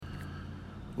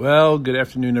Well, good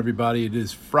afternoon, everybody. It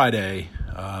is Friday,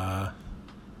 the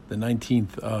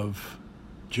 19th of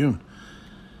June.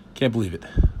 Can't believe it.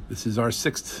 This is our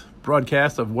sixth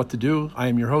broadcast of What to Do. I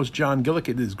am your host, John Gillick.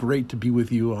 It is great to be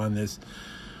with you on this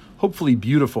hopefully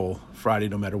beautiful Friday,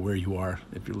 no matter where you are,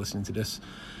 if you're listening to this.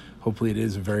 Hopefully it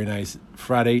is a very nice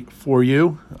Friday for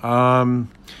you. A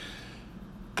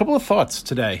couple of thoughts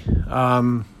today.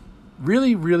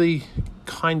 Really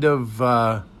kind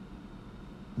of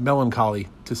melancholy,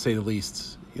 to say the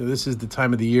least. This is the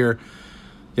time of the year.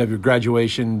 You have your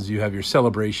graduations, you have your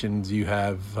celebrations, you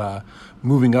have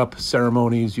moving up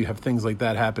ceremonies, you have things like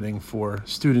that happening for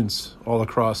students all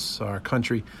across our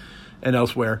country and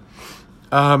elsewhere.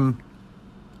 But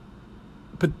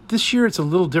this year it's a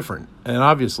little different. And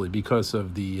obviously because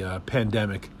of the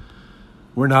pandemic,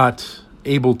 we're not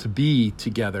able to be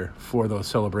together for those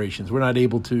celebrations. We're not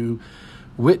able to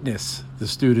witness the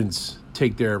students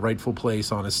take their rightful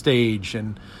place on a stage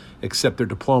and accept their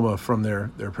diploma from their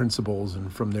principals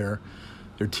and from their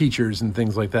teachers and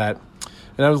things like that.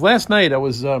 And last night I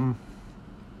was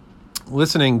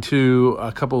listening to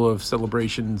a couple of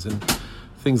celebrations and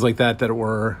things like that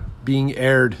were being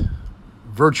aired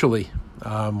virtually.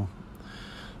 I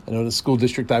know the school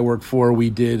district I work for, we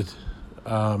did,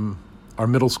 our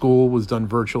middle school was done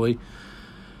virtually.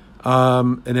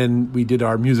 And then we did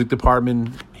our music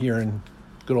department here in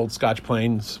good old Scotch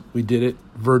Plains. We did it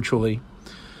virtually.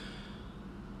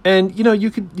 And, you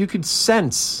could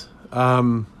sense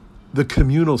the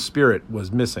communal spirit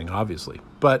was missing, obviously.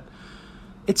 But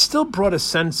it still brought a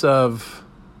sense of,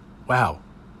 wow,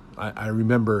 I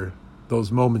remember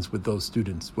those moments with those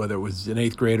students, whether it was an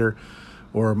 8th grader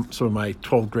or some of my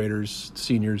 12th graders,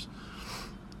 seniors.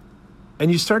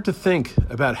 And you start to think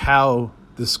about how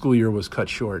the school year was cut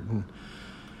short. And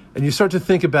you start to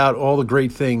think about all the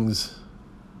great things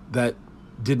that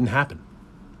didn't happen.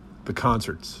 The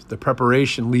concerts, the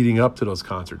preparation leading up to those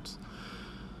concerts,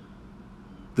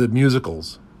 the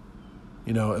musicals.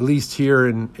 At least here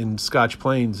in Scotch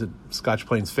Plains, at Scotch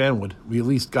Plains Fanwood, we at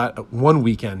least got one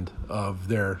weekend of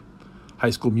their high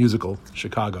school musical,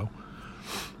 Chicago.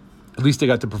 At least they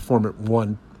got to perform it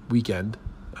one weekend.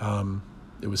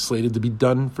 It was slated to be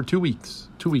done for 2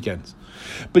 weekends.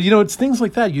 But, it's things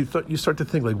like that. You start to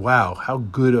think like, wow, how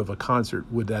good of a concert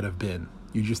would that have been?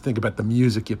 You just think about the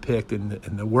music you picked and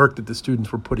the work that the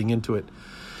students were putting into it.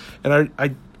 And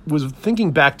I was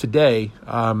thinking back today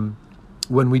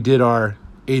when we did our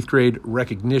 8th grade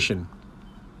recognition,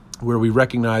 where we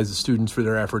recognized the students for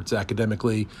their efforts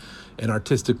academically and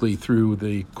artistically through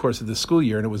the course of the school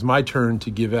year. And it was my turn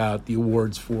to give out the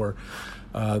awards for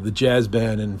the jazz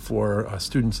band and for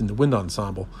students in the wind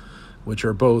ensemble, which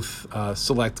are both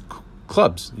select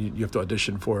clubs. You have to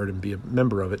audition for it and be a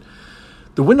member of it.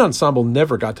 The wind ensemble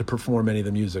never got to perform any of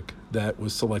the music that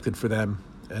was selected for them.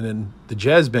 And then the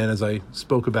jazz band, as I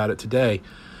spoke about it today,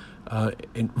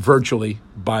 virtually,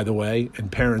 by the way,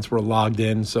 and parents were logged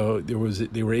in, so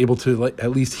they were able to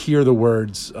at least hear the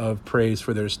words of praise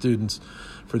for their students,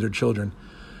 for their children.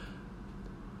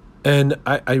 And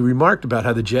I remarked about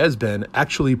how the jazz band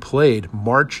actually played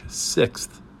March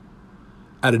 6th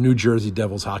at a New Jersey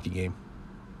Devils hockey game.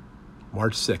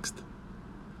 March 6th.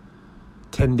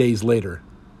 10 days later,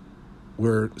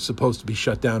 we're supposed to be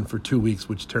shut down for 2 weeks,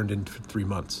 which turned into 3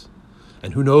 months.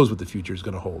 And who knows what the future is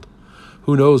going to hold?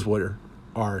 Who knows what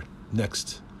our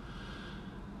next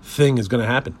thing is going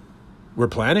to happen? We're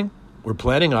planning. We're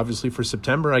planning, obviously, for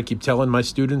September. I keep telling my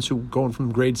students who are going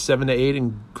from grade 7 to 8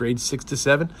 and grade 6 to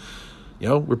 7,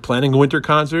 we're planning a winter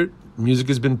concert. Music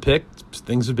has been picked.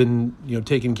 Things have been,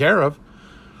 taken care of.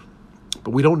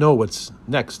 But we don't know what's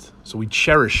next. So we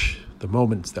cherish the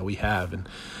moments that we have. And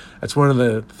that's one of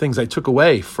the things I took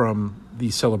away from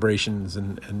these celebrations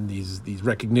and these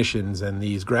recognitions and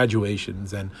these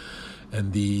graduations and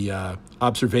the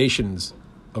observations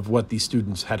of what these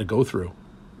students had to go through.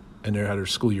 And how their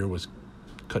school year was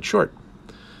cut short.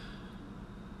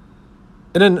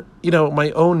 And then,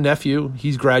 my own nephew,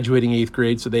 he's graduating 8th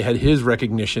grade, so they had his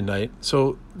recognition night.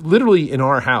 So literally in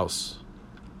our house,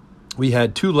 we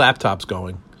had 2 laptops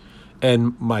going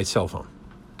and my cell phone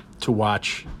to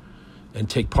watch and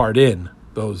take part in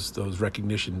those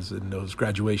recognitions and those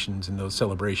graduations and those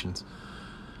celebrations.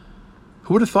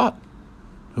 Who would have thought?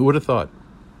 Who would have thought?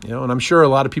 And I'm sure a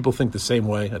lot of people think the same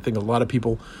way. I think a lot of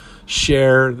people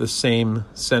share the same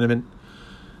sentiment.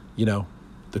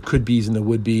 The could-be's and the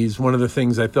would-be's. One of the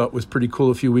things I thought was pretty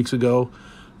cool a few weeks ago,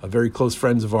 very close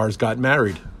friends of ours got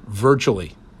married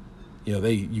virtually.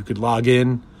 You could log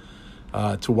in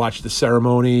to watch the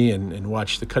ceremony and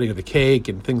watch the cutting of the cake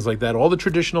and things like that, all the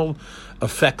traditional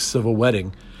effects of a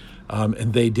wedding.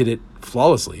 And they did it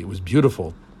flawlessly. It was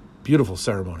beautiful. Beautiful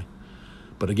ceremony.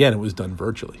 But again, it was done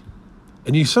virtually.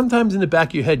 And you sometimes in the back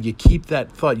of your head, you keep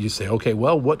that thought. You say, okay,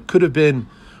 well, what could have been,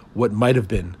 what might have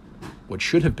been, what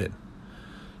should have been.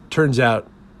 Turns out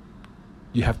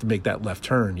you have to make that left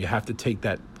turn. You have to take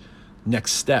that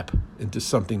next step into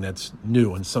something that's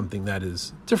new and something that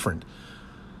is different.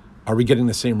 Are we getting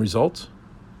the same results?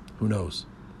 Who knows?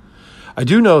 I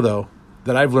do know, though,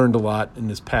 that I've learned a lot in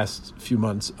this past few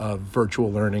months of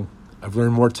virtual learning. I've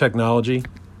learned more technology.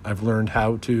 I've learned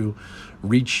how to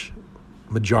reach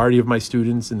majority of my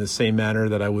students in the same manner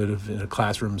that I would have in a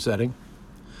classroom setting.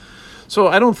 So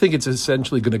I don't think it's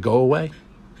essentially going to go away.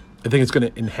 I think it's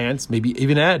going to enhance, maybe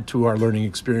even add to our learning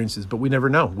experiences, but we never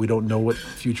know. We don't know what the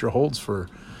future holds for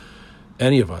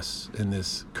any of us in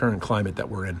this current climate that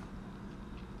we're in.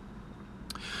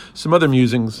 Some other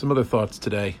musings, some other thoughts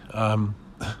today. I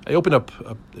opened up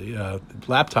a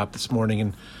laptop this morning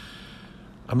and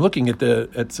I'm looking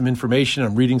at some information.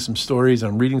 I'm reading some stories.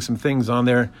 I'm reading some things on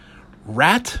there.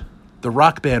 Rat, the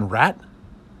rock band Rat,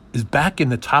 is back in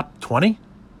the top 20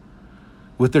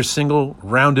 with their single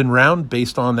Round and Round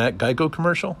based on that Geico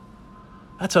commercial.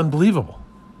 That's unbelievable.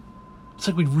 It's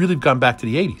like we've really gone back to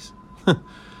the 80s.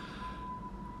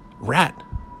 Rat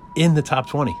in the top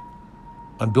 20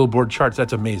 on Billboard charts.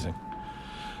 That's amazing.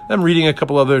 I'm reading a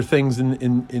couple other things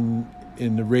in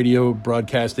the radio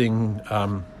broadcasting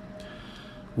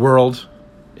world.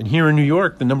 And here in New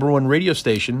York, the number one radio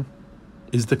station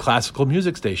is the classical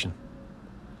music station.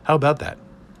 How about that?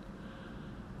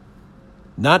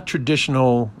 Not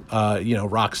traditional,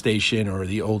 rock station or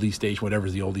the oldie station,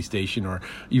 whatever's the oldie station, or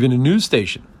even a news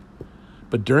station.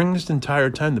 But during this entire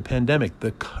time, the pandemic,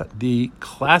 the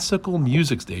classical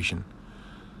music station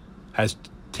has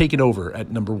taken over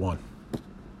at number one.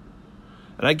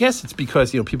 And I guess it's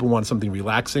because, people want something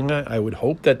relaxing. I would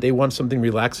hope that they want something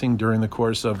relaxing during the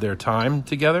course of their time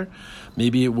together.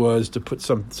 Maybe it was to put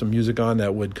some music on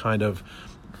that would kind of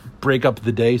break up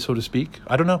the day, so to speak.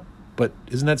 I don't know. But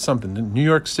isn't that something? The New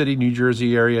York City, New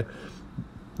Jersey area,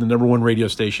 the number one radio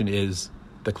station is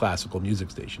the classical music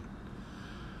station.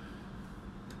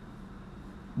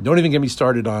 Don't even get me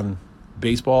started on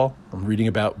baseball. I'm reading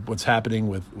about what's happening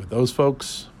with those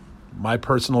folks. My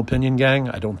personal opinion, gang,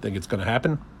 I don't think it's going to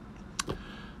happen.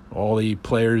 All the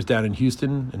players down in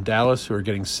Houston and Dallas who are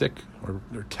getting sick or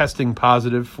they're testing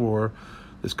positive for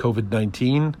this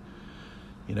COVID-19,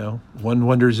 one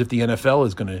wonders if the NFL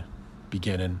is going to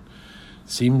begin. And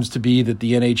seems to be that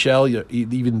the NHL,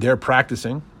 even they're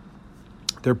practicing.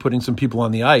 They're putting some people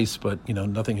on the ice, but,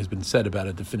 nothing has been said about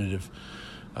a definitive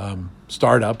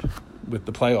startup with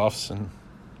the playoffs and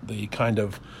the kind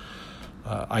of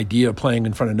idea of playing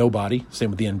in front of nobody. Same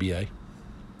with the NBA.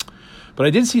 But I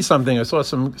did see something. I saw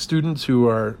some students who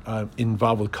are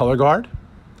involved with Color Guard,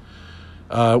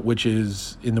 which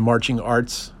is in the marching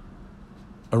arts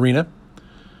arena,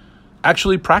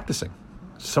 actually practicing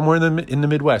somewhere in the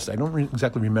Midwest. I don't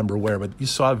exactly remember where, but you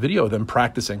saw a video of them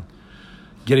practicing,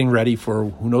 getting ready for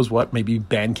who knows what, maybe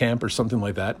band camp or something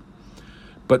like that.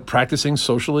 But practicing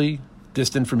socially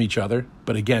distant from each other,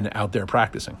 but again, out there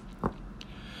practicing.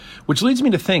 Which leads me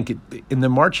to think, in the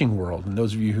marching world, and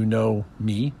those of you who know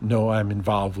me know I'm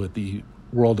involved with the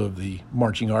world of the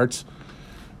marching arts,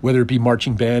 whether it be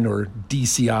marching band or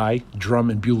DCI, drum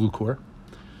and bugle corps,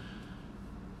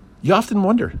 you often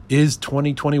wonder, is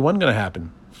 2021 going to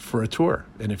happen for a tour?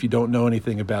 And if you don't know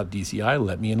anything about DCI,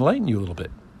 let me enlighten you a little bit.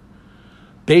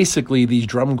 Basically, these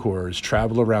drum corps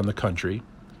travel around the country.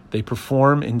 They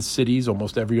perform in cities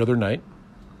almost every other night,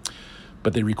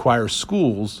 but they require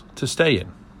schools to stay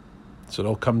in. So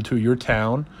they'll come to your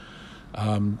town.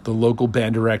 The local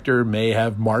band director may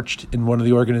have marched in one of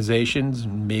the organizations,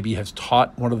 maybe has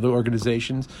taught one of the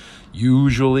organizations.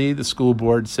 Usually the school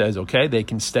board says, okay, they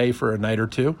can stay for a night or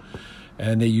two,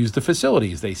 and they use the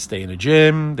facilities. They stay in a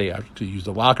gym. They have to use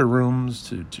the locker rooms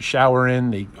to shower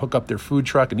in. They hook up their food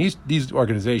truck, and these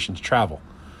organizations travel.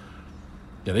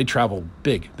 Yeah, they travel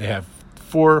big. They have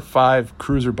 4 or 5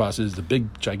 cruiser buses, the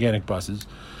big, gigantic buses.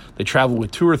 They travel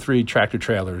with 2 or 3 tractor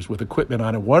trailers with equipment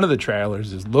on it. One of the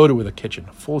trailers is loaded with a kitchen,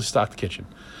 a fully stocked kitchen.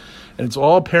 And it's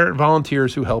all parent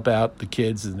volunteers who help out the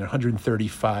kids, and there are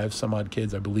 135 some odd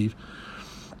kids, I believe.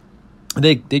 And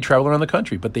they travel around the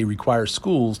country, but they require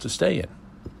schools to stay in.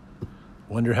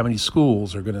 Wonder how many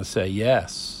schools are going to say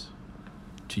yes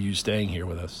to you staying here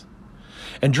with us.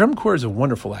 And drum corps is a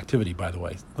wonderful activity, by the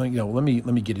way. Let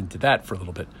me get into that for a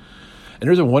little bit. And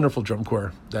there's a wonderful drum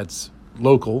corps that's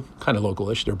local, kind of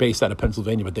local-ish. They're based out of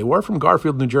Pennsylvania, but they were from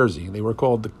Garfield, New Jersey. They were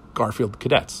called the Garfield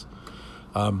Cadets.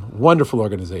 Wonderful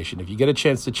organization. If you get a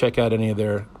chance to check out any of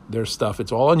their stuff,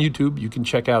 it's all on YouTube. You can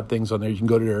check out things on there. You can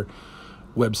go to their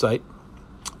website,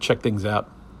 check things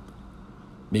out.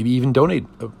 maybe even donate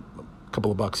a couple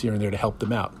of bucks here and there to help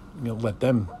them out. Let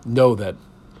them know that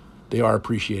they are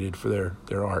appreciated for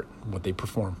their art and what they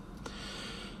perform.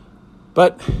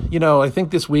 But, I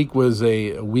think this week was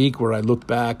a week where I looked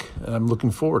back and I'm looking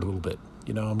forward a little bit.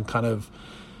 I'm kind of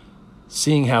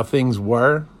seeing how things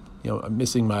were. I'm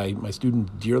missing my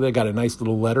student dearly. I got a nice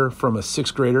little letter from a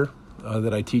sixth grader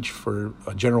that I teach for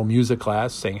a general music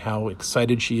class saying how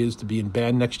excited she is to be in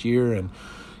band next year and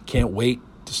can't wait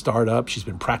to start up. She's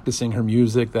been practicing her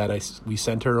music that we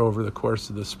sent her over the course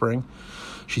of the spring.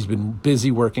 She's been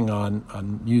busy working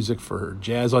on music for her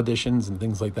jazz auditions and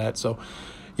things like that. So,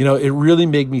 it really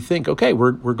made me think, okay,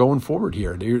 we're going forward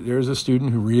here. There's a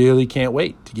student who really can't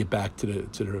wait to get back to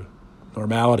the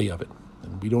normality of it.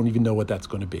 And we don't even know what that's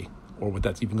going to be or what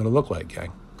that's even going to look like,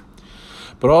 gang.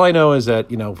 But all I know is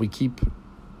that, if we keep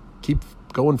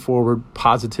going forward,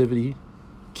 positivity,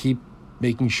 keep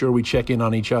making sure we check in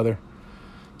on each other,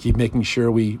 keep making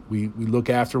sure we look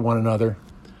after one another,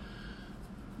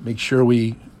 make sure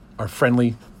we are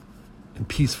friendly and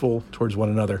peaceful towards one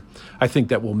another, I think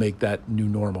that will make that new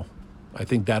normal. I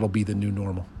think that'll be the new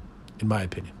normal, in my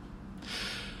opinion.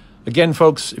 Again,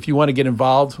 folks, if you want to get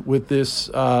involved with this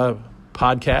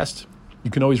podcast, you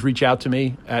can always reach out to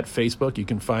me at Facebook. You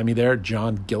can find me there,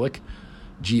 John Gillick,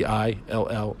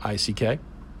 Gillick.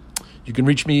 You can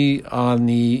reach me on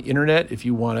the internet if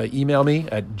you want to email me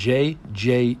at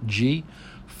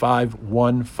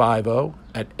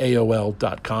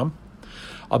jjg5150@aol.com.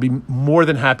 I'll be more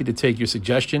than happy to take your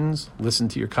suggestions, listen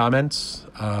to your comments.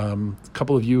 A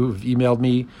couple of you have emailed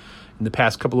me in the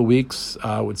past couple of weeks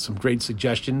with some great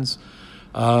suggestions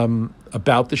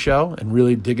about the show and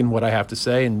really digging what I have to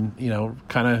say and,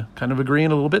 kind of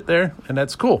agreeing a little bit there. And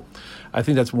that's cool. I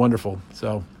think that's wonderful.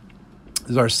 So this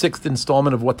is our 6th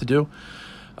installment of What to Do.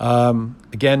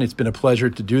 Again, it's been a pleasure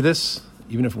to do this.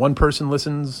 Even if one person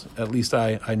listens, at least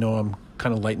I know I'm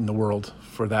kind of lighting the world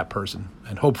for that person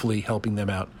and hopefully helping them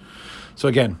out. So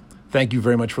again, thank you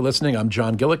very much for listening. I'm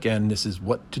John Gillick, and this is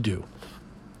What to Do.